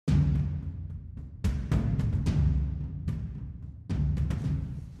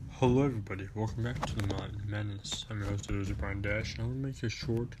Hello everybody, welcome back to the Madness. I'm your host, Brian Dash, and I'm going to make a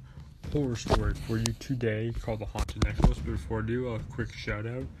short horror story for you today called The Haunted Necklace. But before I do, a quick shout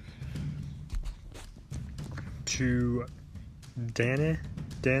out to Dana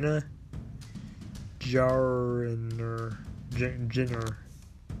Jenner,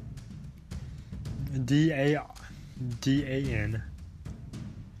 D-A-N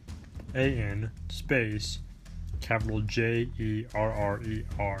space capital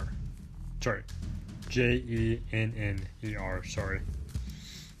J-E-R-R-E-R. Sorry. Jenner. Sorry.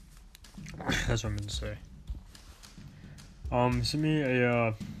 That's what I meant to say. Sent me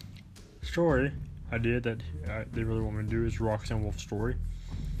a story idea that they really want me to do is Roxanne Wolf story.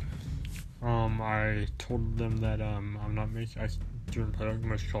 I told them that I didn't play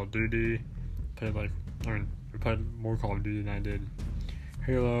much Call of Duty. I played more Call of Duty than I did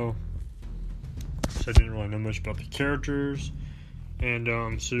Halo. So I didn't really know much about the characters, and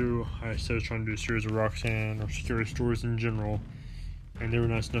so I started trying to do a series of Roxanne or scary stories in general, and they were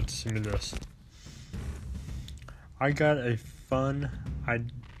nice enough to send me this. I got a funny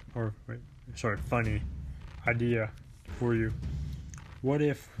idea for you. What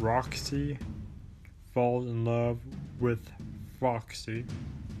if Roxy falls in love with Foxy,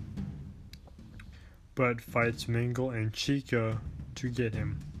 but fights Mingle and Chica to get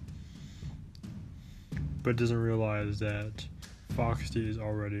him, but doesn't realize that Foxy is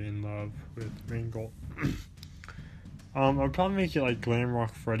already in love with Mingle? I'll probably make it like Glam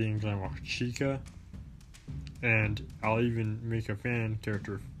Rock Freddy and Glam Rock Chica, and I'll even make a fan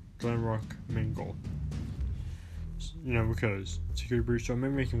character, Glam Rock Mingle. Because Security Breach, so I may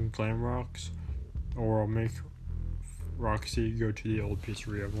make him Glam Rocks, or I'll make Roxy go to the old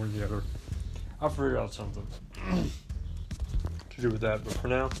pizzeria, one or the other. I'll figure out something to do with that, but for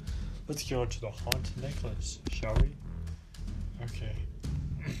now, let's get on to the Haunted Necklace, shall we? Okay.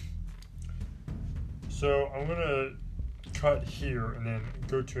 So I'm gonna cut here and then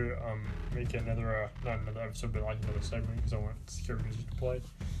go to make another not another episode, but like another segment because I want scary music to play.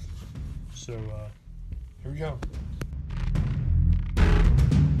 So here we go.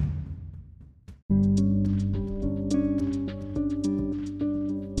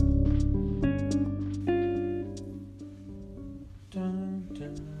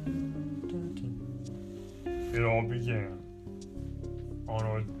 It all began on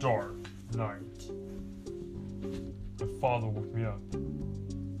a dark night. My father woke me up.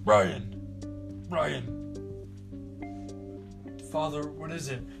 Brian! Father, what is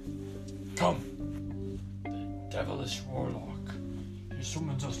it? Come! The devilish warlock. He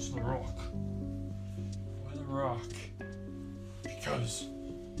summons us to the rock. Why the rock? Because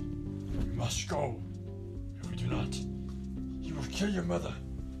we must go. If we do not, he will kill your mother.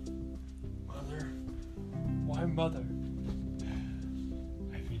 Mother? Why mother?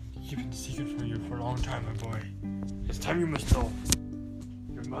 I've been keeping the secret from you for a long time, my boy. It's time you must know.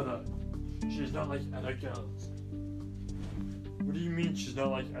 Your mother, she is not like other girls. What do you mean she's not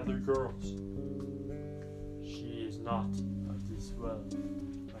like other girls? She is not of this world,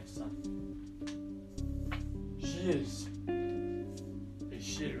 my son. She is a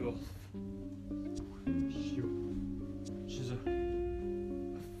she-wolf. She's a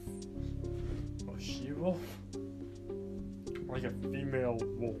she-wolf? Like a female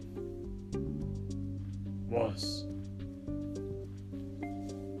wolf. Was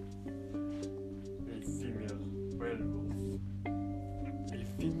a female werewolf. A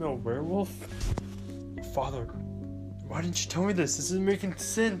female werewolf? Father, why didn't you tell me this? This isn't making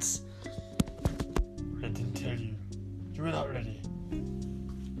sense. I didn't tell you. You were not ready.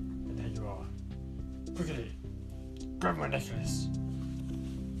 And there you are. Quickly, grab my necklace.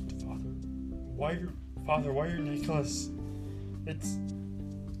 Father, why your necklace?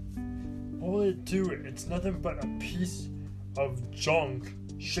 What will it do? It's nothing but a piece of junk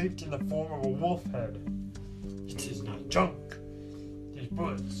shaped in the form of a wolf head. It is not junk. These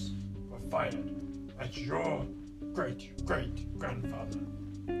bullets were fired at your great-great-grandfather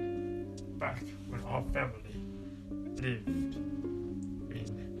back when our family lived in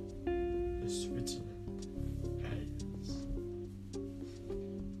the Switzerland Islands.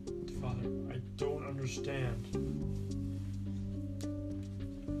 Father, I don't understand.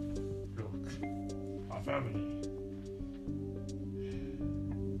 Family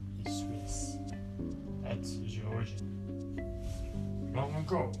is Swiss. That's your origin. Long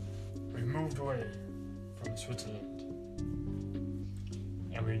ago, we moved away from Switzerland,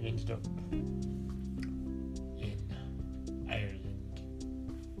 and we ended up in Ireland.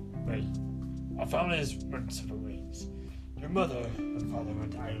 But our families went separate ways. Your mother and father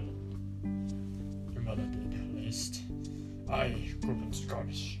went to Ireland. Your mother did, at least. I grew up in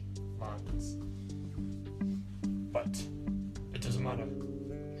Scottish lands. But it doesn't matter.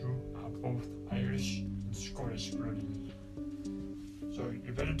 You are both Irish and Scottish blood in you. So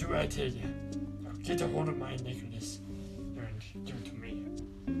you better do what I tell you. Now get a hold of my necklace and give it to me.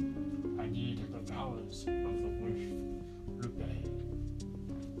 I need the powers of the wolf. Lupe.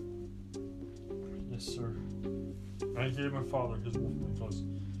 Yes, sir. I gave my father his wolf necklace.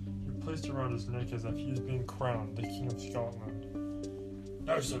 He placed it around his neck as if he was being crowned the King of Scotland.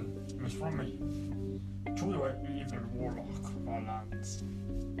 Now, son, you must run me to the evil warlock of our lands.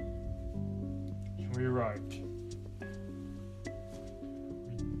 And we arrived.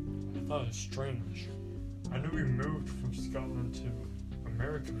 I thought it was strange. I knew we moved from Scotland to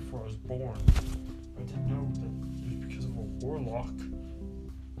America before I was born. I didn't know that it was because of a warlock.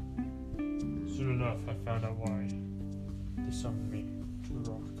 Soon enough, I found out why they summoned me to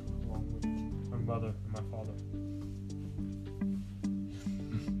the rock along with my mother and my father.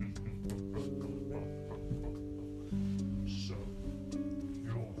 So,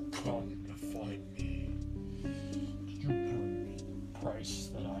 you'll come to find me. Did you bring me the price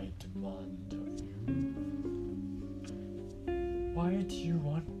that I demand of you? Why do you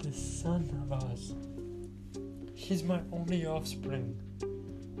want this son of ours? He's my only offspring,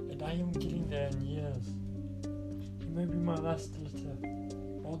 and I am getting there in years. He may be my last litter.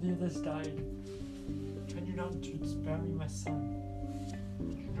 All the others died. Can you not spare me my son?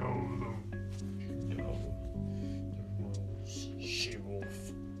 No, the rules,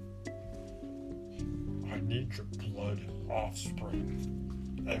 she-wolf. I need your blood offspring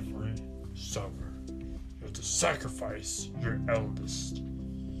every summer. You have to sacrifice your eldest.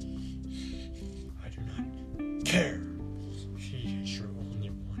 I do not care if he is your only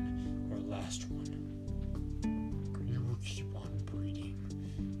one or last one. You will keep on breeding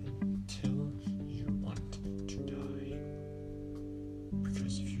until you want to die.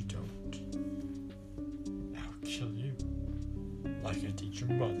 Because if you don't, I'll kill you, like I did your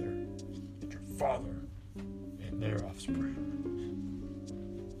mother and your father and their offspring.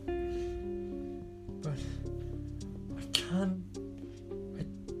 But I can't. I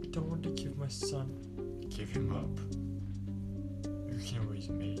don't want to give my son. Give him up. You can always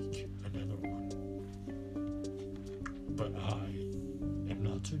make another one. But I am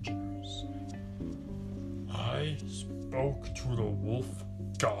not too generous. I spoke to the wolf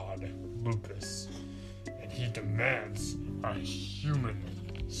god, Lupus, and he demands a human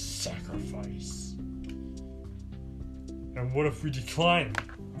sacrifice. And what if we decline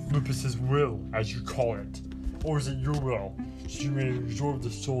Lupus's will, as you call it? Or is it your will, so you may absorb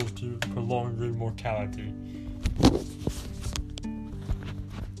the souls to prolong your immortality?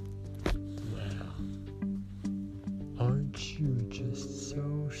 Well, aren't you just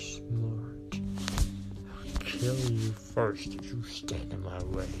so smart? I'll kill you first if you stand in my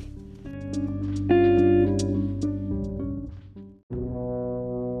way.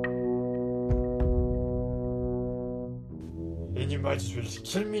 Then you might as well just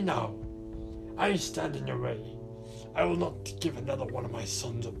kill me now. I stand in your way. I will not give another one of my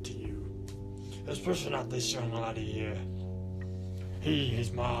sons up to you. Especially not this young laddie here. He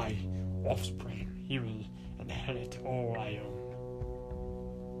is my offspring. He will inherit all I own.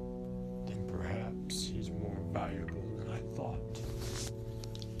 Then perhaps he's more valuable than I thought.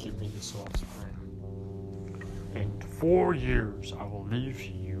 Give me this offspring. In 4 years, I will leave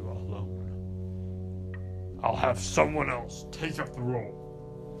you alone. I'll have someone else take up the role.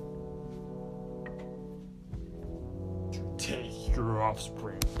 Take your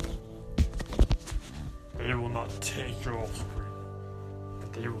offspring. They will not take your offspring,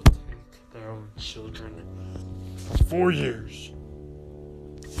 but they will take their own children. For 4 years,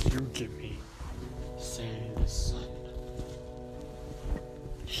 you give me, say, the son.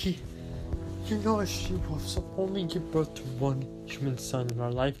 You know, a she-wolf will only give birth to one human son in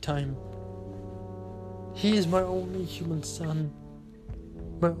our lifetime. He is my only human son,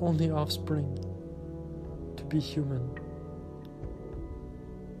 my only offspring to be human.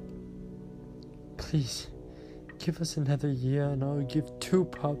 Please, give us another year and I'll give 2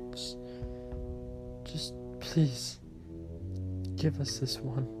 pups. Just please, give us this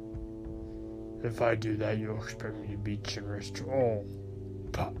one. If I do that, you'll expect me to be generous to all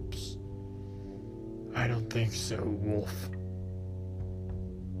pups. I don't think so, Wolf.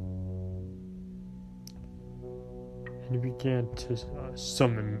 And he began to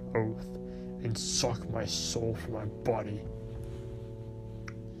summon oath and suck my soul from my body.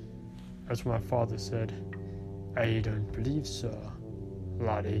 As my father said, I don't believe so,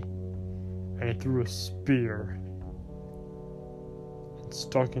 laddie. And he threw a spear and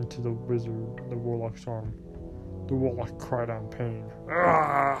stuck into the warlock's arm. The warlock cried out in pain.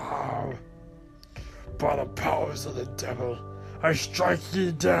 "Ah! By the powers of the devil, I strike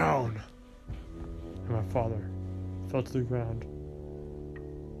ye down!" And my father fell to the ground.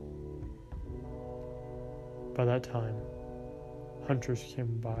 By that time, hunters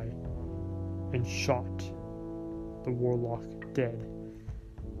came by and shot the warlock dead.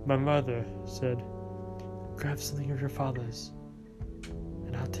 My mother said, "Grab something of your father's,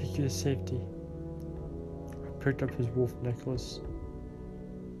 and I'll take you to safety." I picked up his wolf necklace.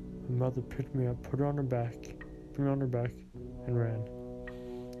 My mother picked me up, put me on her back, and ran.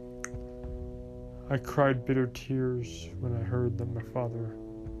 I cried bitter tears when I heard that my father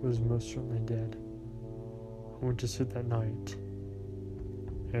was most certainly dead. I went to sleep that night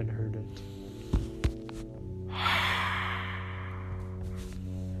and heard it.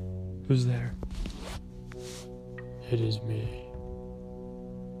 Who's there? It is me.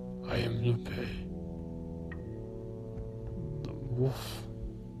 I am Lupe. The wolf.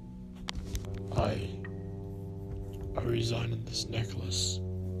 I resign in this necklace.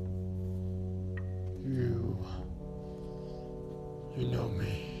 You know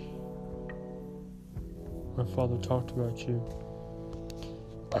me. My father talked about you.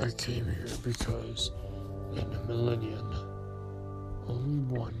 I came here because in a millennium, only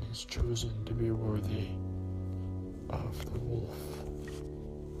one is chosen to be worthy of the wolf.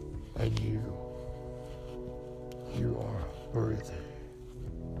 And you are worthy,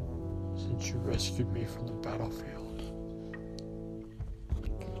 since you rescued me from the battlefield.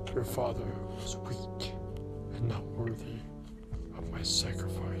 Your father was weak and not worthy of my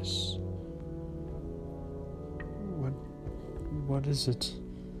sacrifice. What is it?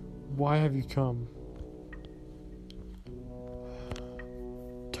 Why have you come?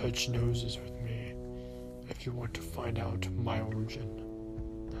 Touch noses with me if you want to find out my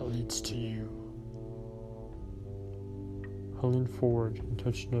origin that leads to you. I leaned forward and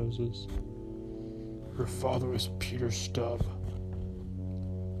touched noses. Your father was Peter Stubb.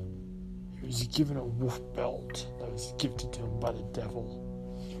 He was given a wolf belt that was gifted to him by the devil.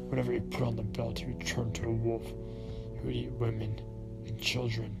 Whenever he put on the belt, he would turn to a wolf. He would eat women and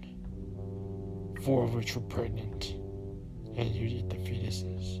children, 4 of which were pregnant, and he would eat the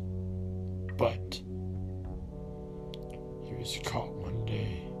fetuses. But he was caught one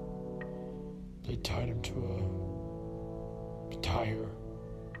day. They tied him to a tire,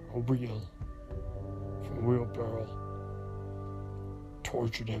 a wheel, from a wheelbarrow,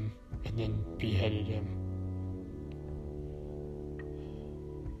 tortured him, and then beheaded him.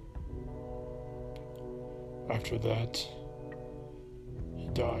 After that, he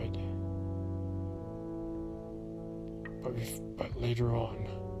died. But later on,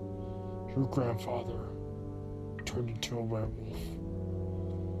 your grandfather turned into a werewolf.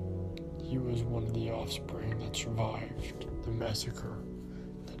 He was one of the offspring that survived the massacre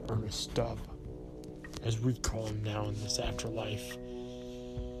that Ernest Stubb, as we call him now in this afterlife.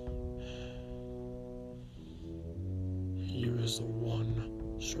 He was the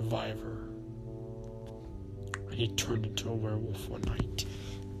one survivor, and he turned into a werewolf one night.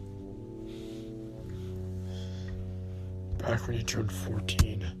 Back when he turned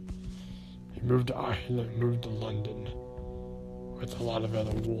 14, he moved to London with a lot of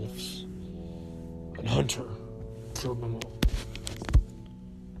other wolves. And Hunter killed them all.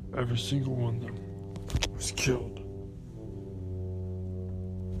 Every single one of them was killed.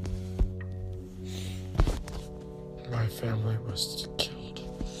 My family was killed,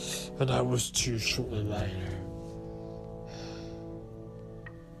 and I was too shortly later.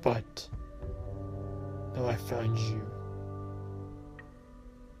 But now I found you.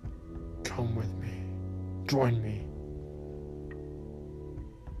 Come with me. Join me.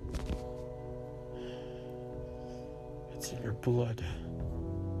 It's in your blood.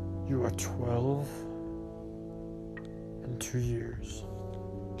 You are 12. In 2 years,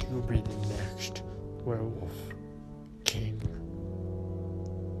 you will be the next werewolf king.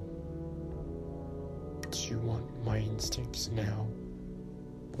 Do you want my instincts now,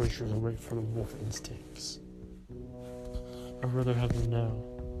 or should I wait for the wolf instincts? I'd rather have them now,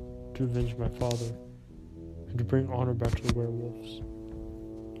 to avenge my father, and to bring honor back to the werewolves.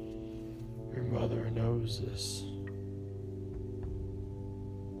 Your mother knows this,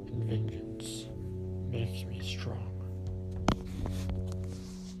 and vengeance makes me strong.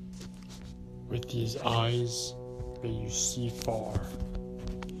 With these eyes, may you see far.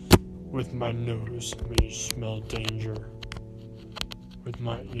 With my nose, may you smell danger. With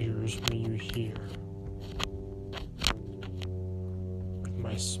my ears, may you hear. With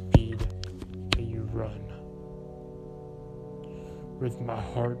my speed, may you run. With my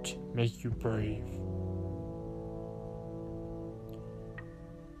heart, make you brave.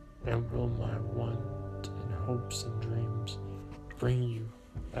 And will my want and hopes and dreams bring you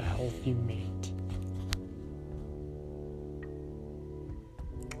a healthy mate?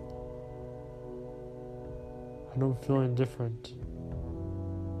 I don't feel indifferent.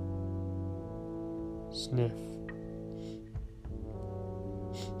 Sniff.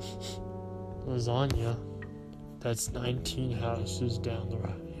 Lasagna. That's 19 houses down the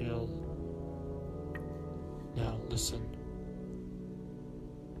hill. Now listen.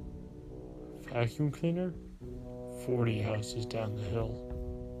 Vacuum cleaner? 40 houses down the hill.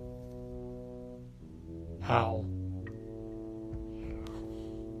 Howl.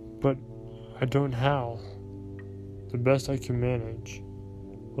 But I don't howl. The best I can manage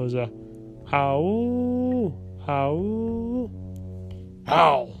was a howl, howl,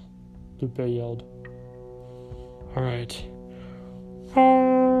 howl, the bear yelled. All right.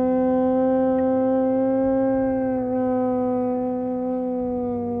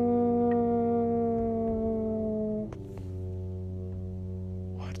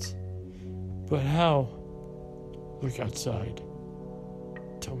 What? But how? Look outside.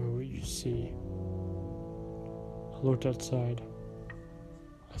 Tell me what you see. I looked outside.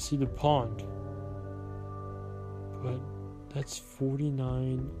 I see the pond. But that's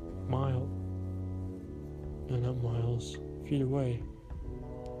 49 miles. No, not miles. Feet away.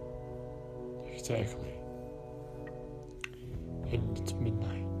 Exactly. And it's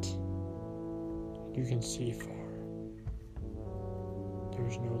midnight. You can see far.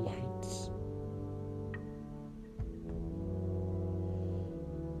 There's no lights.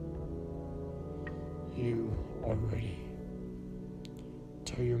 You are ready.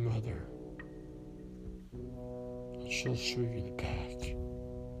 Tell your mother. And she'll show you the pack.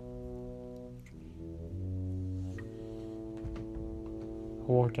 I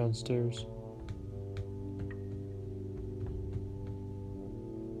walk downstairs.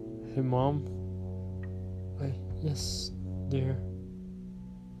 Hey, Mom? Yes, dear.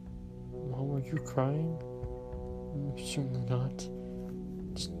 Mom, are you crying? Certainly not.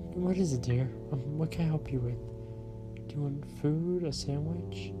 What is it, dear? What can I help you with? Do you want food? A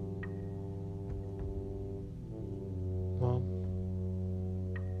sandwich? Mom,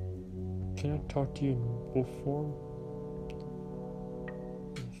 can I talk to you in wolf form?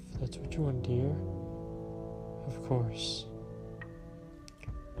 If that's what you want, dear. Of course.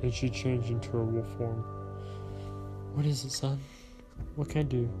 And she changed into her wolf form. What is it, son? What can I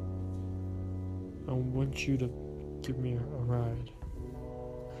do? I want you to give me a ride.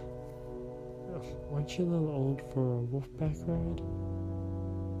 Aren't you a little old for a wolfpack ride?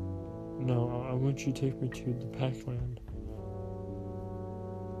 No, I want you to take me to the Packland.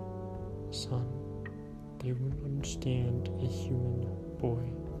 Son, they wouldn't understand a human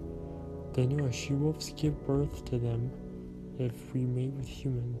boy. They know our she-wolves give birth to them if we mate with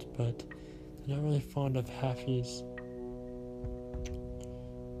humans, but they're not really fond of halfies.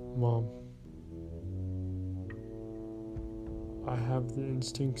 Mom, I have the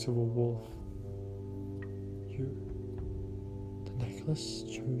instincts of a wolf. The necklace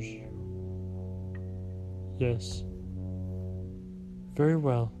chose you. Yes. Very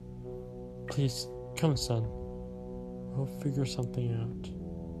well. Please, come, son. We'll figure something out.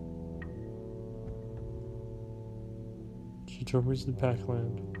 She took me to the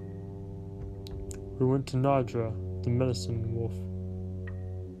Packland. We went to Nadra, the medicine wolf.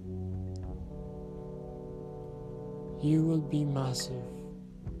 You will be massive,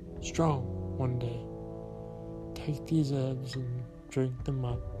 strong one day. Take these herbs and drink them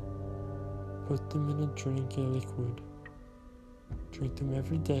up. Put them in a drink, a liquid. Drink them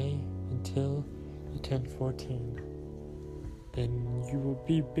every day until you turn 14. Then you will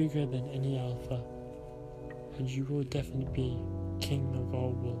be bigger than any alpha, and you will definitely be king of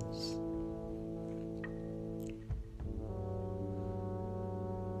all wolves.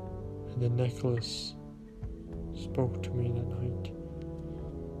 And the necklace spoke to me that night.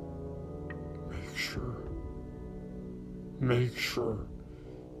 Make sure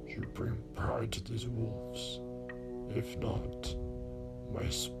you bring pride to these wolves. If not, my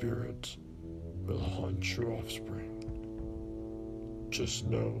spirit will haunt your offspring. Just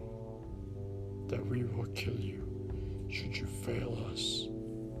know that we will kill you should you fail us.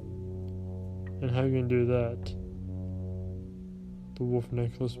 And how are you gonna do that? The wolf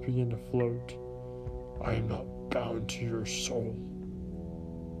necklace began to float. I am not bound to your soul.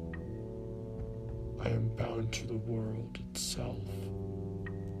 I am bound to the world itself.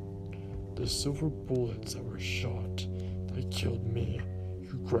 The silver bullets that were shot that killed me,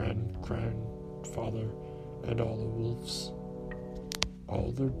 your grandfather, and all the wolves.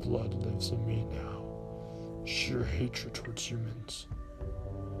 All their blood lives in me now. Sheer hatred towards humans.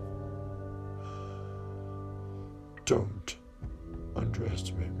 Don't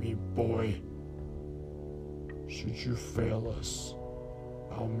underestimate me, boy. Should you fail us,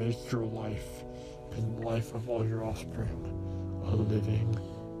 I'll make your life and the life of all your offspring a living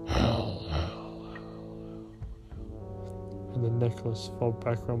hell. And the necklace fell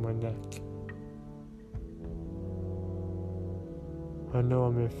back around my neck. I know I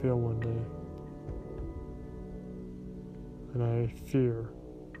may fail one day, and I fear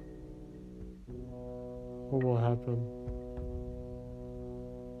what will happen.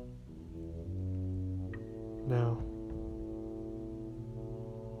 Now,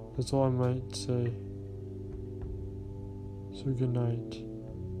 that's all I might say. So good night,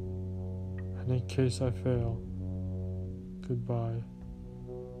 and in case I fail, goodbye.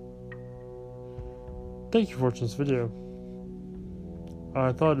 Thank you for watching this video.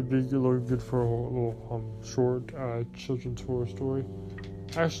 I thought it'd be good for a little short children's horror story.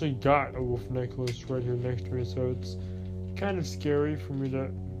 I actually got a wolf necklace right here next to me, so it's kind of scary for me to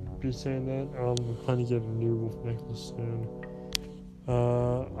be saying that. I'm planning to get a new wolf necklace soon.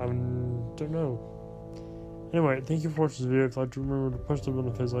 I don't know. Anyway, thank you for watching this video. If you'd like to remember to punch the button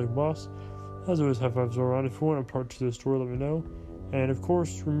in the face like a boss. As always, high fives all around. If you want a part 2 of the story, let me know. And of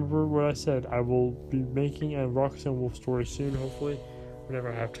course, remember what I said. I will be making a Roxanne Wolf story soon, hopefully,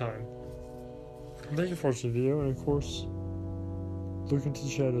 whenever I have time. Thank you for watching the video, and of course, look into the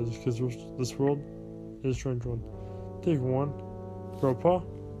shadows, because this world is a strange one. Take one, Grandpa,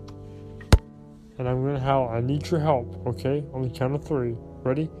 and I'm gonna howl. I need your help, okay? On the count of 3.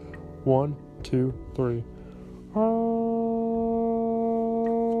 Ready? 1, 2, 3.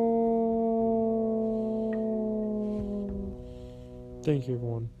 Thank you,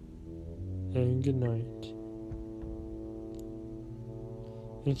 everyone, and good night.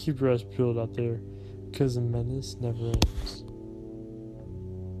 And keep your eyes peeled out there, because the menace never ends.